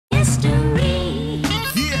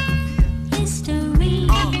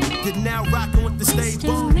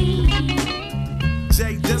stable.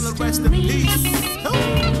 Jay Dilla, rest in peace.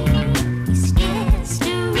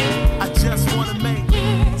 I just wanna make,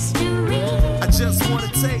 I just wanna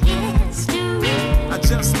take, I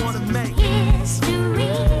just wanna make,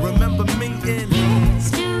 remember me in.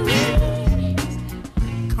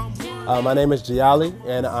 My name is Jayali,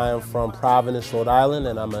 and I am from Providence, Rhode Island,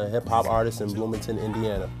 and I'm a hip-hop artist in Bloomington,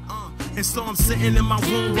 Indiana. And so I'm sitting in my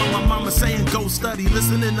room while my mama saying go study,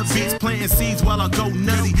 listening to beats, planting seeds while I go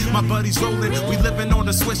nutty. My buddies rolling, we living on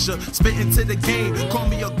the swisher, spitting to the game, call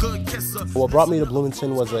me a good kisser. What brought me to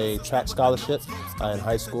Bloomington was a track scholarship. In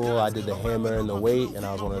high school, I did the hammer and the weight, and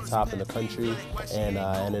I was one of the top in the country, and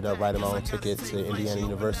I ended up writing my own ticket to Indiana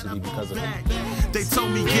University because of it. They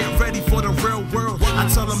told me get ready for the real world. I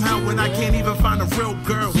tell them how when I can't even find a real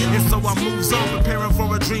girl. And so I moves on, preparing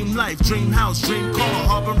for a dream life, dream house, dream car,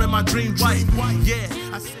 harboring my dream wife. Yeah.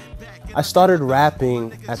 I started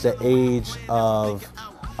rapping at the age of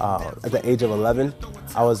 11.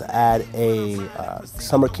 I was at a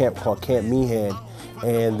summer camp called Camp Meehan,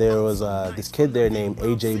 and there was this kid there named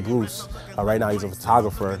AJ Bruce. Right now he's a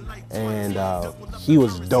photographer, and he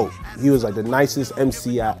was dope. He was like the nicest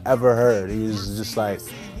MC I ever heard. He was just like,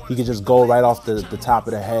 he could just go right off the top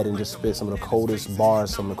of the head and just spit some of the coldest bars,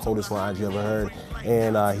 some of the coldest lines you ever heard.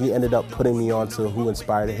 And he ended up putting me on to who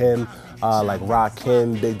inspired him, like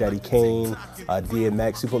Rakim, Big Daddy Kane,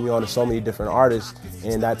 DMX. He put me on to so many different artists,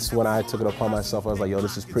 and that's when I took it upon myself. I was like, yo,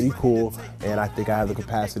 this is pretty cool, and I think I have the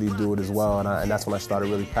capacity to do it as well, and that's when I started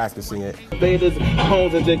really practicing it. Betas,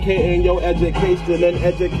 homes, educating your education and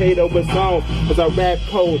educator with songs. Cause I rap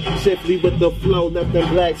code, swiftly with the flow, left in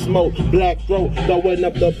black smoke, black throat, throwing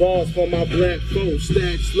up the bars for my black foes,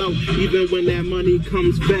 stack slow, even when that money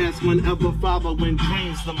comes fast, whenever father win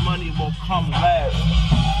dreams, the money will come last.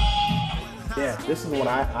 Yeah, this is what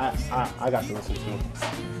I got to listen to.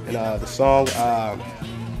 And the song,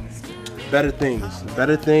 Better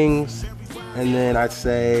Things, and then I'd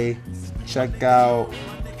say check out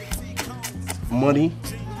Money's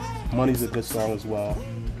a good song as well,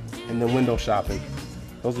 and then Window Shopping.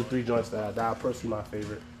 Those are three joints that are personally my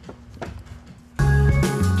favorite.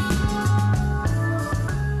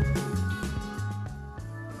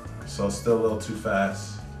 So it's still a little too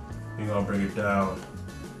fast. We're gonna bring it down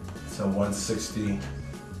to 160,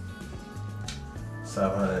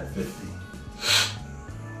 750.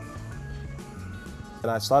 And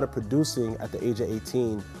I started producing at the age of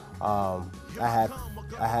 18. I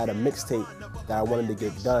had a mixtape that I wanted to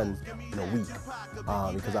get done in a week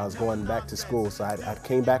because I was going back to school. So I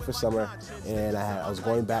came back for summer, and I was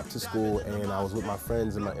going back to school, and I was with my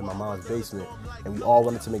friends in my mom's basement, and we all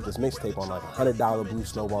wanted to make this mixtape on like a $100 Blue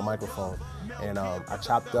Snowball microphone. And I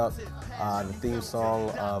chopped up the theme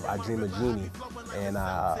song of I Dream of Jeannie, and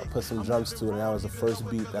I put some drums to it, and that was the first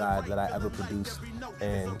beat that I ever produced.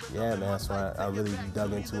 And yeah, man, so I really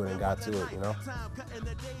dug into it and got to it, you know?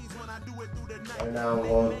 Right now I'm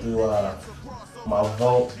going through my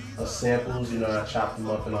vault of samples. You know, I chopped them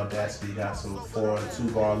up in Audacity, got some 4 and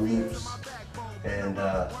 2 bar loops, and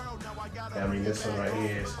I mean, this one right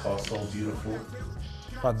here is called So Beautiful.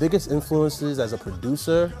 My biggest influences as a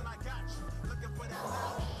producer,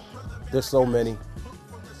 there's so many.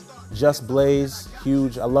 Just Blaze,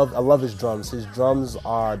 huge. I love his drums. His drums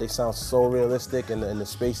they sound so realistic, and the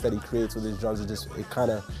space that he creates with his drums,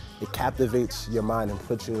 it captivates your mind and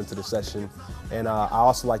puts you into the session. And I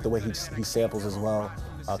also like the way he samples as well.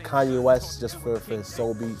 Kanye West, just for his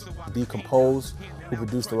soul beats, Decompose, who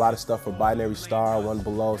produced a lot of stuff for Binary Star, One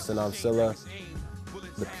Below, Sinan Silla,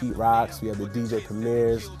 the Pete Rocks. We have the DJ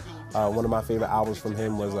Premieres. One of my favorite albums from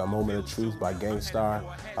him was A Moment of Truth by Gangstar.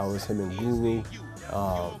 It was him and Guru.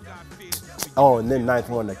 Oh, and then Ninth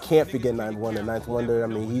Wonder. Can't forget Ninth Wonder. Ninth Wonder, I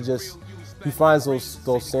mean, he finds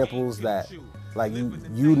those samples that like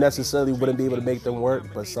you necessarily wouldn't be able to make them work,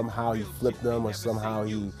 but somehow he flipped them, or somehow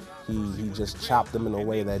he just chopped them in a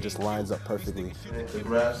way that just lines up perfectly. The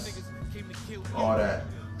breaths, all that.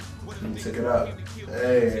 You took it up.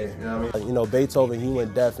 Hey, you know what I mean? You know, Beethoven, he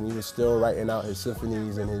went deaf, and he was still writing out his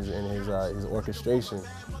symphonies and his orchestration.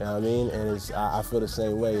 You know what I mean? And I feel the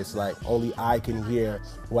same way. It's like only I can hear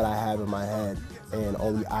what I have in my head, and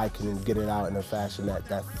only I can get it out in a fashion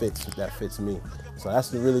that fits me. So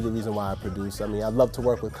that's really the reason why I produce. I mean, I'd love to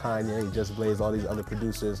work with Kanye, Just Blaze, all these other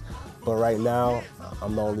producers, but right now,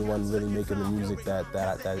 I'm the only one really making the music that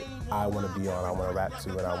I want to be on, I want to rap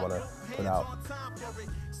to, and I want to put out.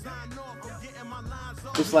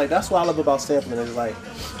 It's like, that's what I love about sampling. It's like,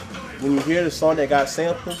 when you hear the song that got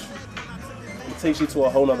sampled, it takes you to a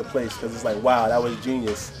whole nother place, because it's like, wow, that was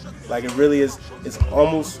genius. Like, it really is, it's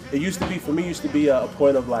almost, it used to be, for me, a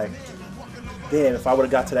point of like, damn, if I would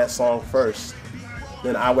have got to that song first,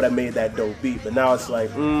 then I would have made that dope beat. But now it's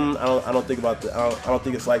like, I don't think about the, I don't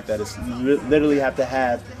think it's like that. It's, you literally have to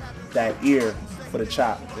have that ear for the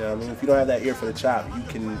chop. You know what I mean? If you don't have that ear for the chop, you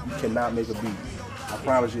cannot make a beat. I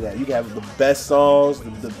promise you that. You can have the best songs,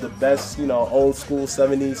 the best, you know, old school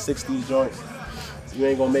 70s, 60s joints. You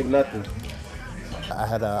ain't gonna make nothing. I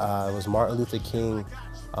had it was Martin Luther King.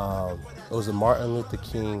 It was a Martin Luther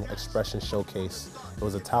King Expression Showcase. It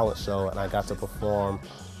was a talent show, and I got to perform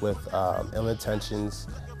with Ill Intentions,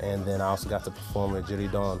 and then I also got to perform with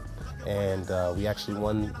DeLeon. And we actually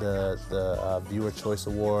won the Viewer Choice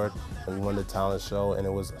Award, and we won the talent show, and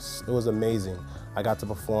it was amazing. I got to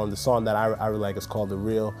perform the song that I really like. It's called The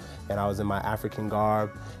Real, and I was in my African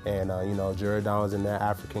garb, and you know, DeLeon was in their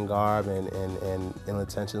African garb, and Ill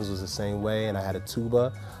Intentions was the same way, and I had a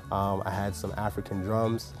tuba, I had some African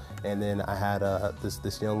drums, and then I had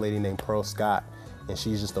this young lady named Pearl Scott, and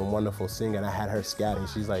she's just a wonderful singer, and I had her scatting.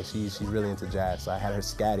 She's really into jazz, so I had her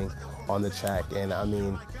scatting on the track, and I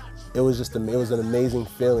mean, it was an amazing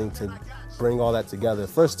feeling to bring all that together.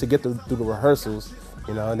 First, to get through the rehearsals,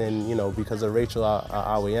 you know, and then, you know, because of Rachel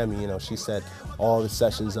Awoyemi, you know, she set all the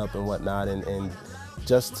sessions up and whatnot, and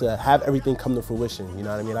just to have everything come to fruition, you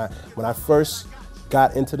know what I mean? When I first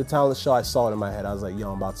got into the talent show, I saw it in my head. I was like,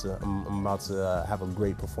 yo, I'm about to have a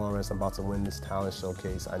great performance. I'm about to win this talent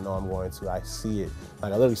showcase. I know I'm going to. I see it.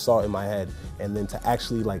 Like, I literally saw it in my head. And then to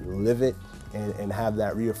actually like live it and have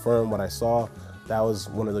that reaffirm what I saw, that was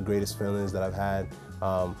one of the greatest feelings that I've had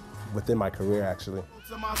within my career, actually.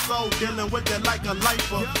 To my soul, dealing with it like a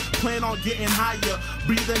lifer. Plan on getting higher,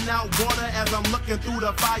 breathing out water as I'm looking through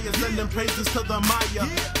the fire, sending praises to the Maya.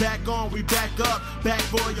 Back on, we back up, back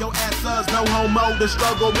for your asses. No homo, the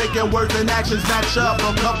struggle, making words and actions match up.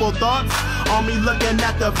 A couple thoughts on me looking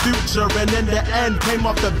at the future, and in the end, came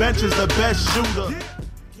off the bench as the best shooter.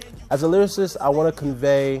 As a lyricist, I want to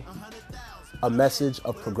convey a message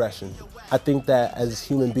of progression. I think that as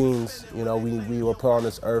human beings, you know, we were put on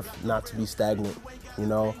this earth not to be stagnant. You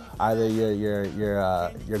know, either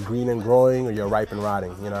you're green and growing, or you're ripe and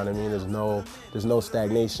rotting. You know what I mean? There's no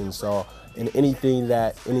stagnation. So in anything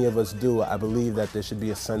that any of us do, I believe that there should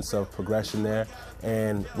be a sense of progression there.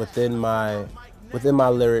 And within my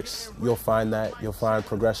lyrics, you'll find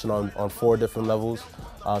progression on 4 different levels: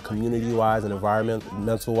 community-wise and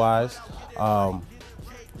environmental-wise.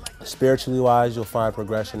 Spiritually-wise, you'll find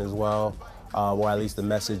progression as well, or at least the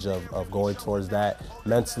message of going towards that,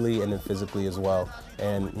 mentally and then physically as well.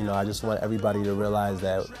 And you know, I just want everybody to realize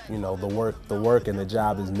that, you know, the work and the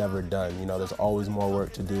job is never done. You know, there's always more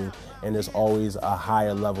work to do, and there's always a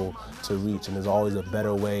higher level to reach, and there's always a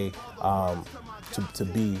better way to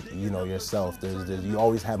be, you know, yourself. You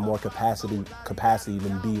always have more capacity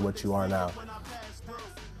than be what you are now.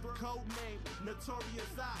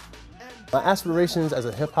 My aspirations as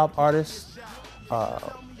a hip-hop artist,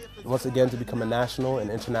 once again, to become a national and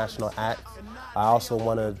international act. I also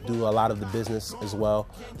want to do a lot of the business as well.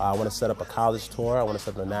 I want to set up a college tour. I want to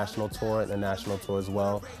set up a national tour and a national tour as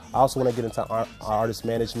well. I also want to get into artist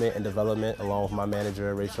management and development along with my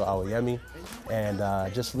manager, Rachel Awoyemi, and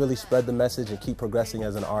just really spread the message and keep progressing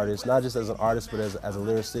as an artist, not just as an artist, but as a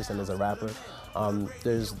lyricist and as a rapper.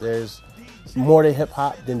 There's more to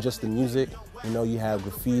hip-hop than just the music. You know, you have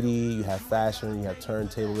graffiti, you have fashion, you have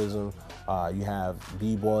turntablism, you have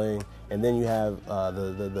b-boying, and then you have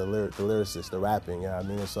the lyricist, the rapping, you know what I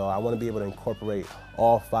mean? And so I want to be able to incorporate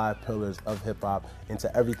all 5 pillars of hip-hop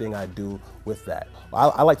into everything I do with that.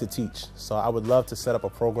 I like to teach, so I would love to set up a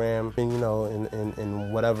program, you know,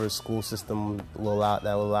 in whatever school system that will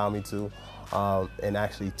allow me to, and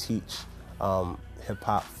actually teach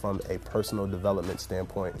hip-hop from a personal development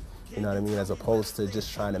standpoint. You know what I mean? As opposed to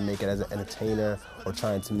just trying to make it as an entertainer or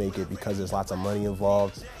trying to make it because there's lots of money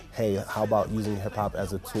involved. Hey, how about using hip-hop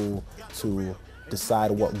as a tool to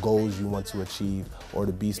decide what goals you want to achieve, or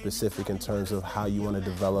to be specific in terms of how you want to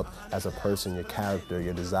develop as a person, your character,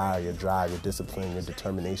 your desire, your drive, your discipline, your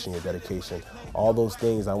determination, your dedication. All those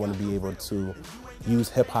things I want to be able to use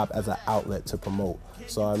hip-hop as an outlet to promote.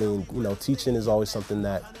 So, I mean, you know, teaching is always something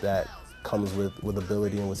that comes with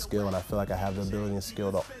ability and with skill, and I feel like I have the ability and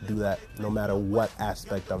skill to do that no matter what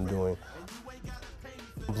aspect I'm doing.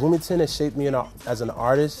 Bloomington has shaped me as an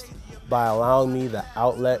artist by allowing me the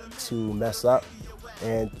outlet to mess up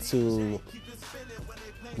and to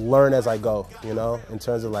learn as I go, you know, in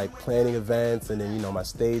terms of like planning events, and then, you know, my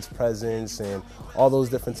stage presence and all those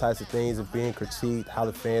different types of things, of being critiqued, how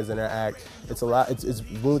the fans interact. It's a lot.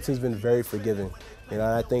 Bloomington's been very forgiving. You know,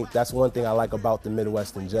 and I think that's one thing I like about the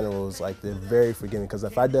Midwest in general is like they're very forgiving. Because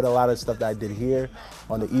if I did a lot of stuff that I did here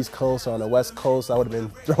on the East Coast or on the West Coast, I would have been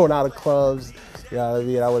thrown out of clubs. You know what I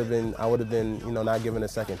mean? I would have been, you know, not given a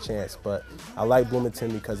second chance. But I like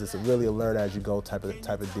Bloomington because it's really a learn as you go type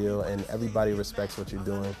of deal, and everybody respects what you're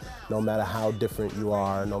doing, no matter how different you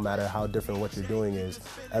are, no matter how different what you're doing is.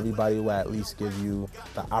 Everybody will at least give you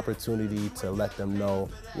the opportunity to let them know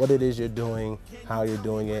what it is you're doing, how you're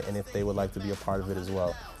doing it, and if they would like to be a part of it as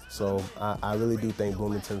well. So I really do thank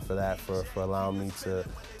Bloomington for that, for allowing me to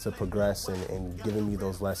progress and giving me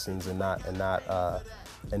those lessons and not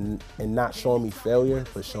showing me failure,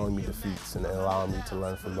 but showing me defeats and allowing me to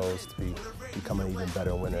learn from those to become an even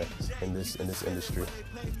better winner in this industry.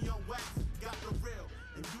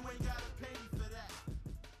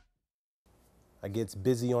 I gets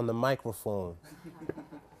busy on the microphone.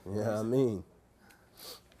 You know what I mean?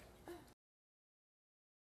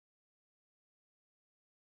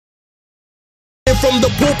 From the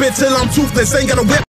pulpit till I'm toothless, ain't got a whip.